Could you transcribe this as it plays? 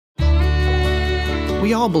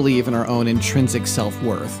We all believe in our own intrinsic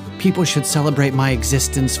self-worth. People should celebrate my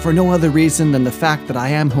existence for no other reason than the fact that I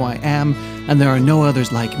am who I am, and there are no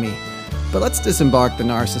others like me. But let's disembark the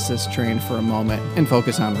narcissist train for a moment and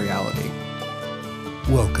focus on reality.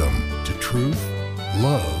 Welcome to Truth,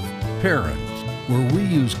 Love, Parents, where we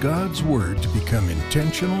use God's Word to become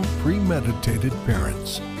intentional, premeditated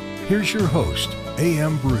parents. Here's your host,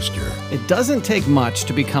 A.M. Brewster. It doesn't take much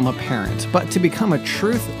to become a parent, but to become a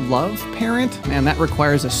truth, love parent, man, that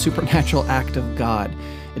requires a supernatural act of God.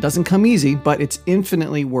 It doesn't come easy, but it's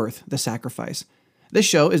infinitely worth the sacrifice. This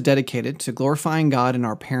show is dedicated to glorifying God in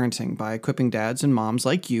our parenting by equipping dads and moms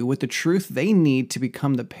like you with the truth they need to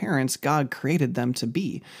become the parents God created them to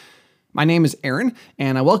be. My name is Aaron,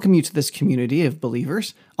 and I welcome you to this community of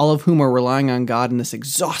believers, all of whom are relying on God in this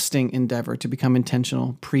exhausting endeavor to become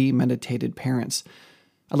intentional, premeditated parents.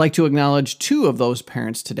 I'd like to acknowledge two of those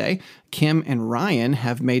parents today. Kim and Ryan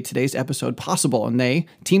have made today's episode possible, and they,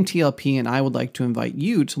 Team TLP, and I would like to invite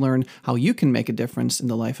you to learn how you can make a difference in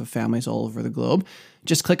the life of families all over the globe.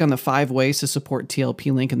 Just click on the 5 ways to support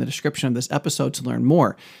TLP link in the description of this episode to learn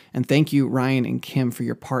more. And thank you, Ryan and Kim, for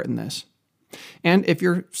your part in this. And if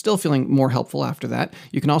you're still feeling more helpful after that,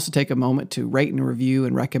 you can also take a moment to rate and review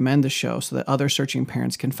and recommend the show so that other searching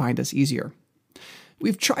parents can find us easier.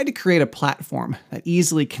 We've tried to create a platform that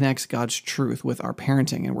easily connects God's truth with our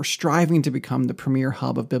parenting, and we're striving to become the premier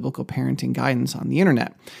hub of biblical parenting guidance on the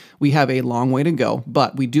internet. We have a long way to go,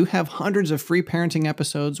 but we do have hundreds of free parenting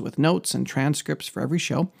episodes with notes and transcripts for every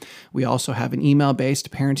show. We also have an email-based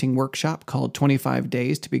parenting workshop called 25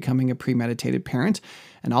 Days to Becoming a Premeditated Parent,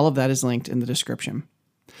 and all of that is linked in the description.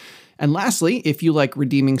 And lastly, if you like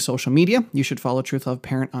redeeming social media, you should follow Truth Love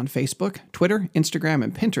Parent on Facebook, Twitter, Instagram,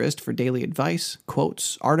 and Pinterest for daily advice,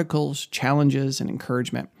 quotes, articles, challenges, and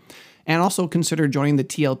encouragement. And also consider joining the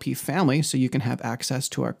TLP family so you can have access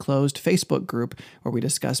to our closed Facebook group where we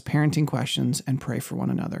discuss parenting questions and pray for one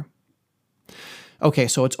another. Okay,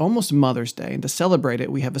 so it's almost Mother's Day, and to celebrate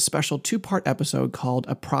it, we have a special 2-part episode called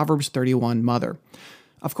A Proverbs 31 Mother.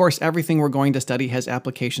 Of course, everything we're going to study has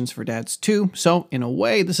applications for dads too, so in a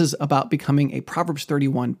way, this is about becoming a Proverbs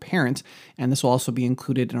 31 parent, and this will also be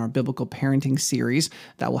included in our biblical parenting series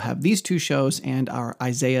that will have these 2 shows and our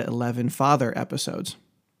Isaiah 11 father episodes.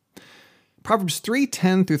 Proverbs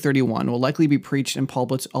 3:10 through 31 will likely be preached in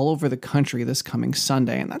pulpits all over the country this coming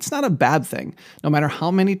Sunday, and that's not a bad thing. No matter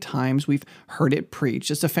how many times we've heard it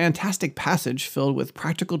preached, it's a fantastic passage filled with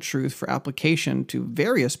practical truth for application to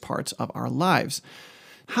various parts of our lives.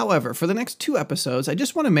 However, for the next 2 episodes, I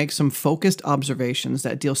just want to make some focused observations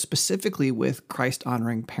that deal specifically with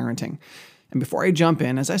Christ-honoring parenting. And before I jump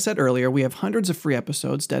in, as I said earlier, we have hundreds of free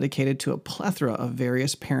episodes dedicated to a plethora of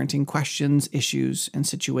various parenting questions, issues, and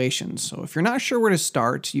situations. So if you're not sure where to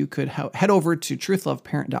start, you could head over to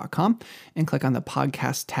truthloveparent.com and click on the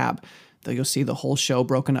podcast tab. There you'll see the whole show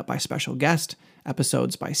broken up by special guest,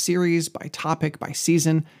 episodes by series, by topic, by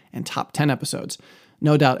season, and top 10 episodes.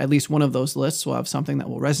 No doubt at least one of those lists will have something that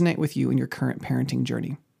will resonate with you in your current parenting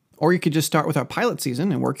journey. Or you could just start with our pilot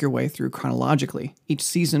season and work your way through chronologically. Each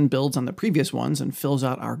season builds on the previous ones and fills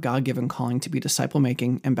out our God-given calling to be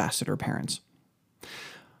disciple-making ambassador parents.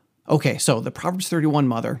 Okay, so the Proverbs 31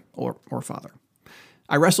 mother or father.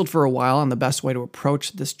 I wrestled for a while on the best way to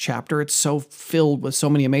approach this chapter. It's so filled with so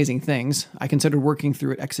many amazing things. I considered working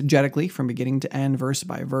through it exegetically from beginning to end, verse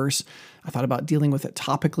by verse. I thought about dealing with it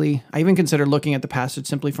topically. I even considered looking at the passage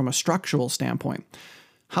simply from a structural standpoint.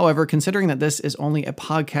 However, considering that this is only a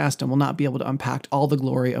podcast and will not be able to unpack all the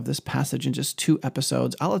glory of this passage in just 2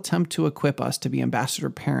 episodes, I'll attempt to equip us to be ambassador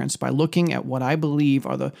parents by looking at what I believe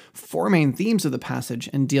are the 4 main themes of the passage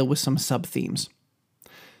and deal with some sub-themes.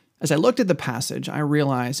 As I looked at the passage, I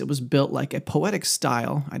realized it was built like a poetic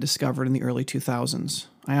style I discovered in the early 2000s.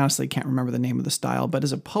 I honestly can't remember the name of the style, but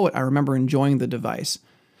as a poet, I remember enjoying the device.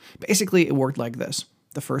 Basically, it worked like this.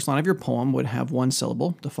 The first line of your poem would have 1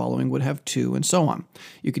 syllable, the following would have 2, and so on.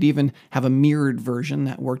 You could even have a mirrored version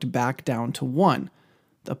that worked back down to 1.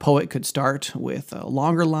 The poet could start with a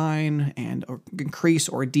longer line and increase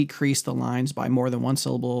or decrease the lines by more than 1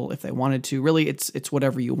 syllable if they wanted to. Really, it's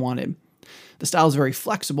whatever you wanted. The style is very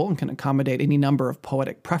flexible and can accommodate any number of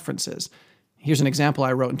poetic preferences. Here's an example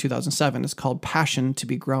I wrote in 2007. It's called Passion to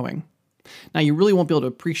be Growing. Now, you really won't be able to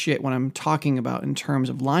appreciate what I'm talking about in terms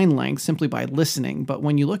of line length simply by listening, but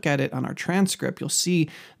when you look at it on our transcript, you'll see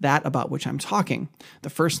that about which I'm talking.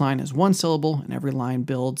 The first line is 1 syllable, and every line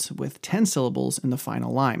builds with 10 syllables in the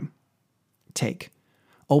final line. Take.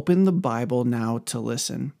 Open the Bible now to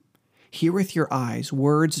listen. Hear with your eyes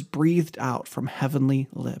words breathed out from heavenly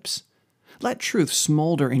lips. Let truth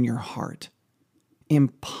smolder in your heart.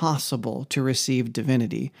 impossible to receive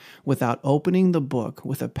divinity without opening the book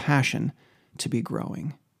with a passion to be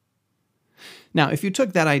growing. Now, if you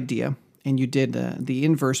took that idea and you did the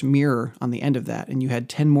inverse mirror on the end of that, and you had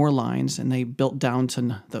 10 more lines, and they built down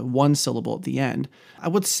to the one syllable at the end, I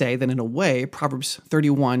would say that in a way, Proverbs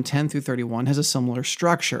 31, 10 through 31 has a similar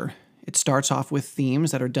structure. It starts off with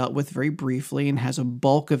themes that are dealt with very briefly and has a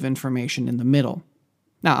bulk of information in the middle.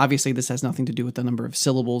 Now, obviously, this has nothing to do with the number of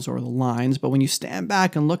syllables or the lines, but when you stand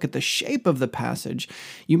back and look at the shape of the passage,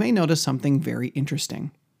 you may notice something very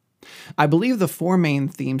interesting. I believe the four main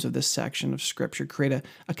themes of this section of Scripture create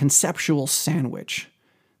a conceptual sandwich.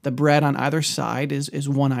 The bread on either side is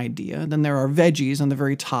one idea. Then there are veggies on the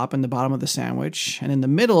very top and the bottom of the sandwich. And in the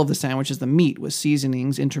middle of the sandwich is the meat with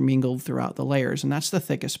seasonings intermingled throughout the layers, and that's the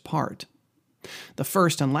thickest part. The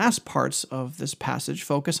first and last parts of this passage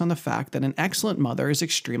focus on the fact that an excellent mother is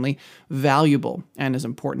extremely valuable, and as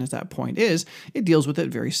important as that point is, it deals with it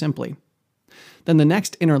very simply. Then the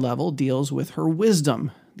next inner level deals with her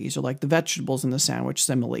wisdom. These are like the vegetables in the sandwich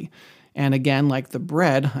simile. And again, like the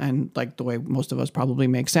bread, and like the way most of us probably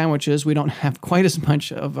make sandwiches, we don't have quite as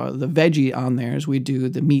much of the veggie on there as we do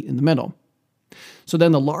the meat in the middle. So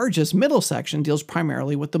then the largest middle section deals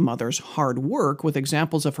primarily with the mother's hard work, with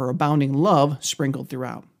examples of her abounding love sprinkled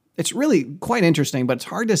throughout. It's really quite interesting, but it's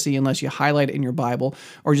hard to see unless you highlight it in your Bible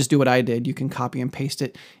or just do what I did. You can copy and paste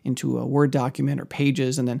it into a Word document or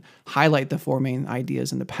Pages and then highlight the four main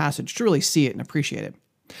ideas in the passage to really see it and appreciate it.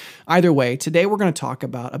 Either way, today we're going to talk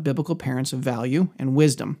about a biblical parent's value and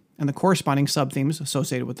wisdom and the corresponding subthemes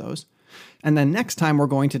associated with those. And then next time we're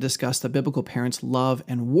going to discuss the biblical parent's love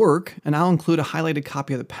and work, and I'll include a highlighted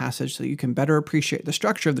copy of the passage so you can better appreciate the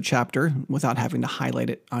structure of the chapter without having to highlight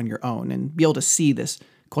it on your own and be able to see this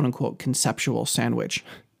quote-unquote conceptual sandwich.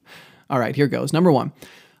 All right, here goes. Number one,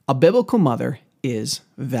 a biblical mother is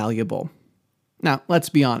valuable. Now, let's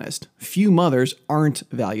be honest. Few mothers aren't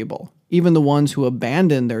valuable. Even the ones who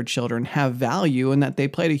abandon their children have value in that they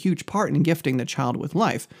played a huge part in gifting the child with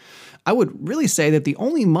life. I would really say that the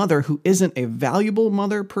only mother who isn't a valuable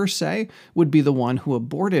mother per se would be the one who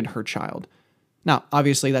aborted her child. Now,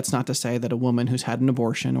 obviously, that's not to say that a woman who's had an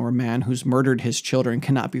abortion or a man who's murdered his children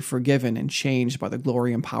cannot be forgiven and changed by the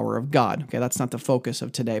glory and power of God. Okay, that's not the focus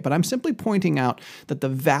of today, but I'm simply pointing out that the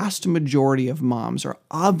vast majority of moms are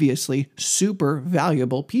obviously super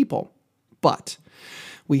valuable people. But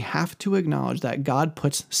we have to acknowledge that God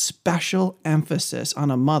puts special emphasis on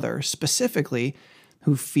a mother, specifically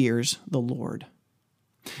who fears the Lord.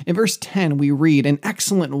 In verse 10, we read, "An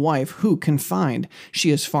excellent wife who can find?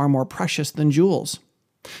 She is far more precious than jewels."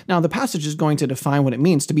 Now, the passage is going to define what it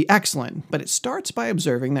means to be excellent, but it starts by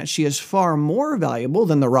observing that she is far more valuable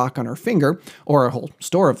than the rock on her finger, or a whole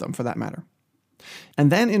store of them for that matter.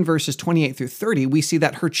 And then in verses 28 through 30, we see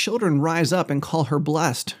that her children rise up and call her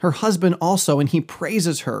blessed, her husband also, and he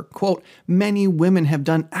praises her. Quote, "Many women have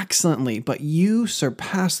done excellently, but you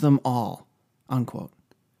surpass them all." Unquote.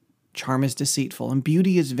 Charm is deceitful and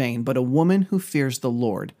beauty is vain, but a woman who fears the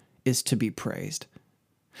Lord is to be praised.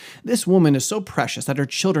 This woman is so precious that her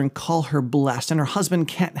children call her blessed, and her husband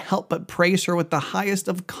can't help but praise her with the highest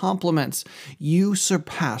of compliments. You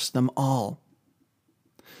surpass them all.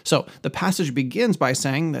 So the passage begins by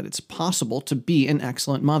saying that it's possible to be an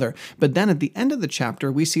excellent mother. But then at the end of the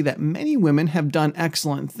chapter, we see that many women have done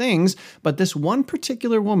excellent things, but this one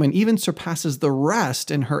particular woman even surpasses the rest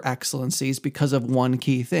in her excellencies because of one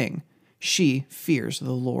key thing. She fears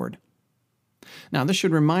the Lord. Now, this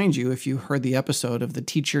should remind you if you heard the episode of the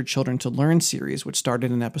Teach Your Children to Learn series, which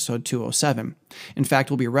started in episode 207. In fact,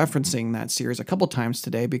 we'll be referencing that series a couple times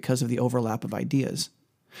today because of the overlap of ideas.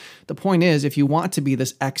 The point is, if you want to be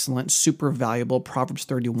this excellent, super valuable Proverbs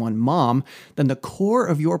 31 mom, then the core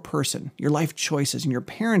of your person, your life choices, and your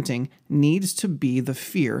parenting needs to be the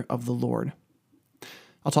fear of the Lord.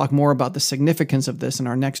 I'll talk more about the significance of this in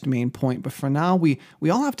our next main point, but for now, we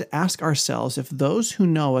all have to ask ourselves if those who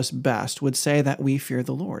know us best would say that we fear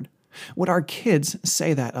the Lord. Would our kids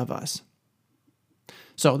say that of us?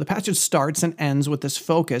 So the passage starts and ends with this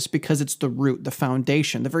focus because it's the root, the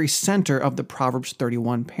foundation, the very center of the Proverbs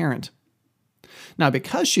 31 parent. Now,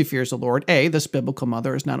 because she fears the Lord, A, this biblical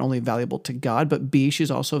mother is not only valuable to God, but B,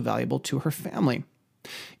 she's also valuable to her family.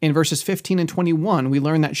 In verses 15 and 21, we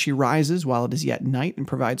learn that she rises while it is yet night and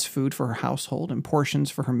provides food for her household and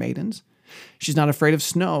portions for her maidens. She's not afraid of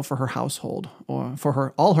snow for her household, or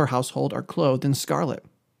all her household are clothed in scarlet.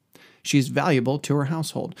 She's valuable to her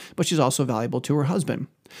household, but she's also valuable to her husband.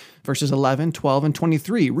 Verses 11, 12, and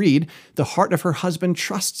 23 read, "The heart of her husband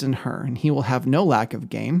trusts in her, and he will have no lack of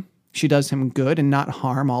gain. She does him good and not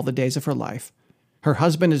harm all the days of her life. Her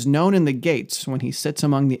husband is known in the gates when he sits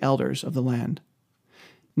among the elders of the land."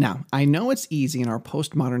 Now, I know it's easy in our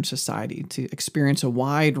postmodern society to experience a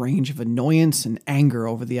wide range of annoyance and anger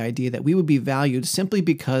over the idea that we would be valued simply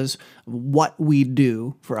because of what we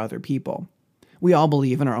do for other people. We all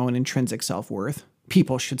believe in our own intrinsic self-worth.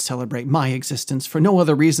 People should celebrate my existence for no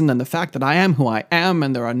other reason than the fact that I am who I am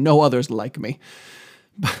and there are no others like me.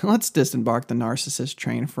 But let's disembark the narcissist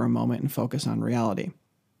train for a moment and focus on reality.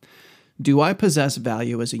 Do I possess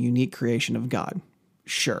value as a unique creation of God?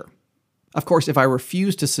 Sure. Of course, if I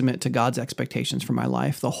refuse to submit to God's expectations for my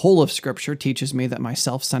life, the whole of Scripture teaches me that my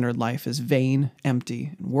self-centered life is vain,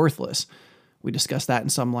 empty, and worthless. We discussed that in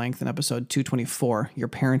some length in episode 224, Your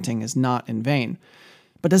Parenting is Not in Vain.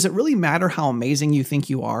 But does it really matter how amazing you think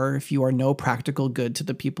you are if you are no practical good to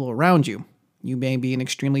the people around you? You may be an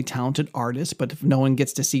extremely talented artist, but if no one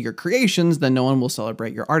gets to see your creations, then no one will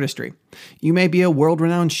celebrate your artistry. You may be a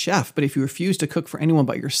world-renowned chef, but if you refuse to cook for anyone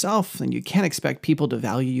but yourself, then you can't expect people to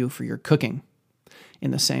value you for your cooking.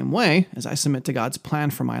 In the same way, as I submit to God's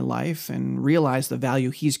plan for my life and realize the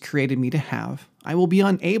value He's created me to have, I will be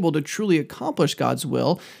unable to truly accomplish God's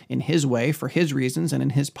will in His way, for His reasons, and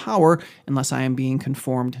in His power, unless I am being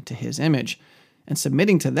conformed to His image. And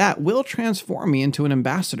submitting to that will transform me into an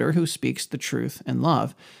ambassador who speaks the truth in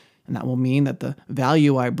love. And that will mean that the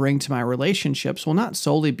value I bring to my relationships will not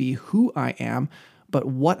solely be who I am, but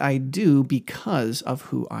what I do because of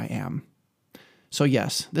who I am. So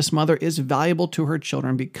yes, this mother is valuable to her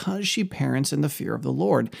children because she parents in the fear of the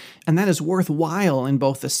Lord. And that is worthwhile in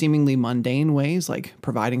both the seemingly mundane ways, like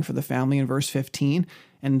providing for the family in verse 15,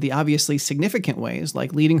 and the obviously significant ways,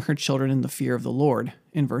 like leading her children in the fear of the Lord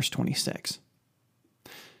in verse 26.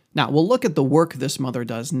 Now, we'll look at the work this mother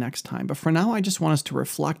does next time, but for now I just want us to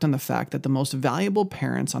reflect on the fact that the most valuable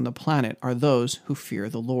parents on the planet are those who fear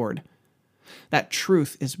the Lord. That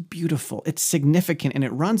truth is beautiful, it's significant, and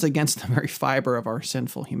it runs against the very fiber of our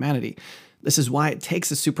sinful humanity. This is why it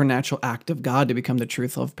takes a supernatural act of God to become the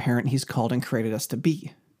truth-loved parent He's called and created us to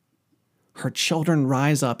be. Her children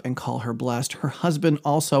rise up and call her blessed, her husband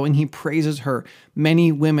also, and he praises her.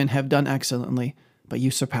 Many women have done excellently, but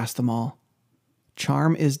you surpass them all.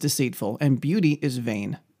 Charm is deceitful, and beauty is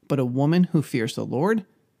vain, but a woman who fears the Lord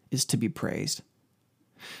is to be praised.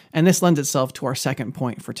 And this lends itself to our second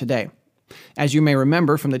point for today. As you may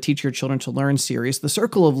remember from the Teach Your Children to Learn series, the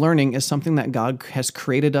circle of learning is something that God has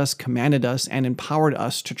created us, commanded us, and empowered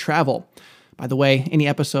us to travel. By the way, any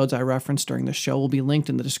episodes I referenced during the show will be linked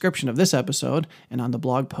in the description of this episode and on the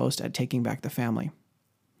blog post at Taking Back the Family.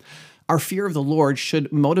 Our fear of the Lord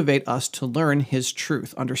should motivate us to learn His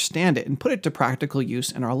truth, understand it, and put it to practical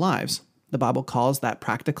use in our lives. The Bible calls that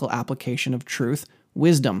practical application of truth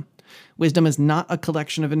wisdom. Wisdom is not a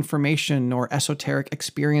collection of information nor esoteric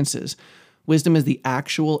experiences. Wisdom is the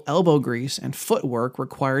actual elbow grease and footwork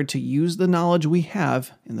required to use the knowledge we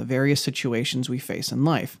have in the various situations we face in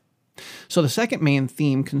life. So the second main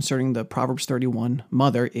theme concerning the Proverbs 31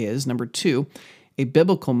 mother is, number 2, a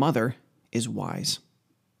biblical mother is wise.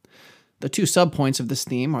 The two subpoints of this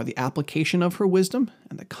theme are the application of her wisdom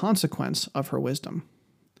and the consequence of her wisdom.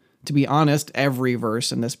 To be honest, every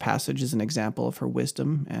verse in this passage is an example of her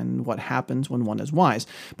wisdom and what happens when one is wise,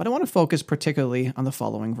 but I want to focus particularly on the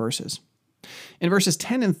following verses. In verses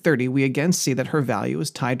 10 and 30, we again see that her value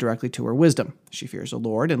is tied directly to her wisdom. She fears the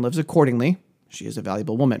Lord and lives accordingly. She is a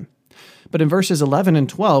valuable woman. But in verses 11 and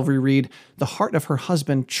 12, we read, "The heart of her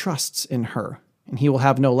husband trusts in her, and he will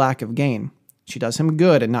have no lack of gain. She does him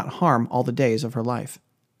good and not harm all the days of her life."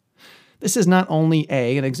 This is not only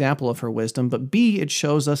A, an example of her wisdom, but B, it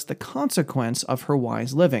shows us the consequence of her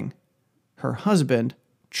wise living. Her husband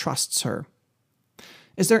trusts her.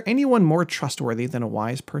 Is there anyone more trustworthy than a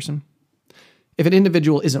wise person? If an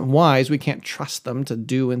individual isn't wise, we can't trust them to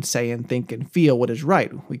do and say and think and feel what is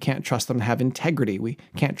right. We can't trust them to have integrity. We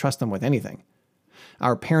can't trust them with anything.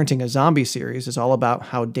 Our Parenting a Zombie series is all about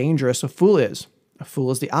how dangerous a fool is. A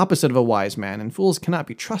fool is the opposite of a wise man, and fools cannot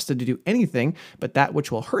be trusted to do anything but that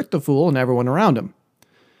which will hurt the fool and everyone around him.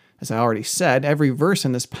 As I already said, every verse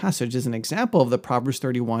in this passage is an example of the Proverbs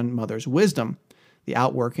 31 mother's wisdom, the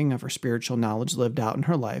outworking of her spiritual knowledge lived out in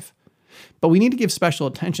her life. But we need to give special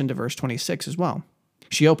attention to verse 26 as well.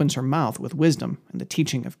 She opens her mouth with wisdom, and the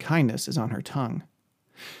teaching of kindness is on her tongue.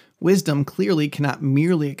 Wisdom clearly cannot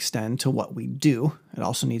merely extend to what we do. It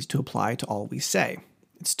also needs to apply to all we say.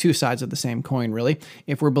 It's two sides of the same coin, really.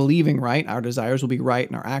 If we're believing right, our desires will be right,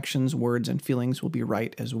 and our actions, words, and feelings will be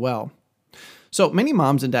right as well. So many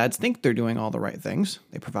moms and dads think they're doing all the right things.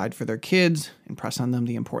 They provide for their kids, impress on them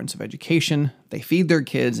the importance of education, they feed their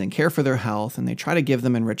kids and care for their health, and they try to give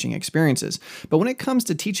them enriching experiences. But when it comes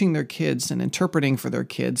to teaching their kids and interpreting for their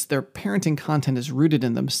kids, their parenting content is rooted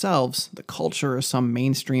in themselves, the culture, or some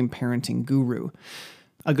mainstream parenting guru.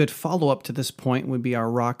 A good follow-up to this point would be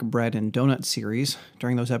our rock, bread, and donut series.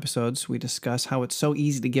 During those episodes, we discuss how it's so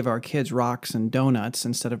easy to give our kids rocks and donuts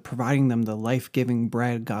instead of providing them the life-giving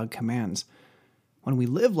bread God commands. When we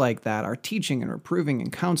live like that, our teaching and reproving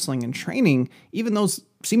and counseling and training, even those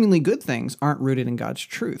seemingly good things, aren't rooted in God's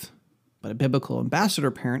truth. But a biblical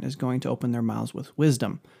ambassador parent is going to open their mouths with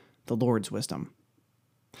wisdom, the Lord's wisdom.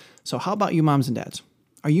 So how about you moms and dads?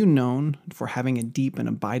 Are you known for having a deep and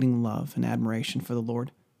abiding love and admiration for the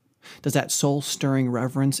Lord? Does that soul-stirring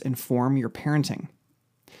reverence inform your parenting?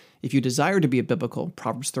 If you desire to be a biblical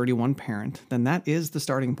Proverbs 31 parent, then that is the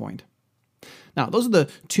starting point. Now, those are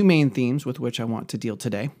the two main themes with which I want to deal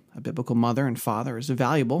today. A biblical mother and father is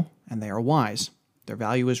valuable, and they are wise. Their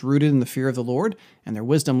value is rooted in the fear of the Lord, and their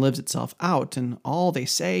wisdom lives itself out in all they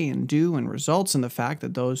say and do and results in the fact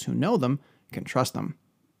that those who know them can trust them.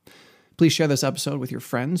 Please share this episode with your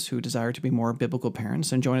friends who desire to be more biblical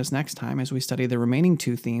parents, and join us next time as we study the remaining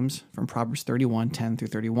two themes from Proverbs 31:10 through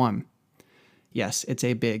 31. Yes, it's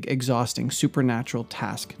a big, exhausting, supernatural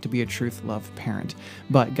task to be a truth-love parent,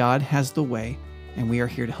 but God has the way, and we are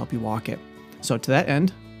here to help you walk it. So to that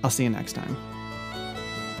end, I'll see you next time.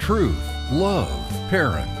 Truth, Love,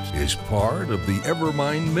 Parents is part of the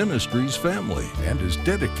Evermind Ministries family and is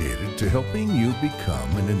dedicated to helping you become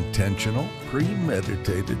an intentional,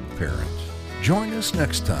 premeditated parent. Join us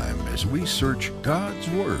next time as we search God's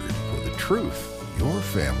Word for the truth your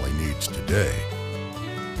family needs today.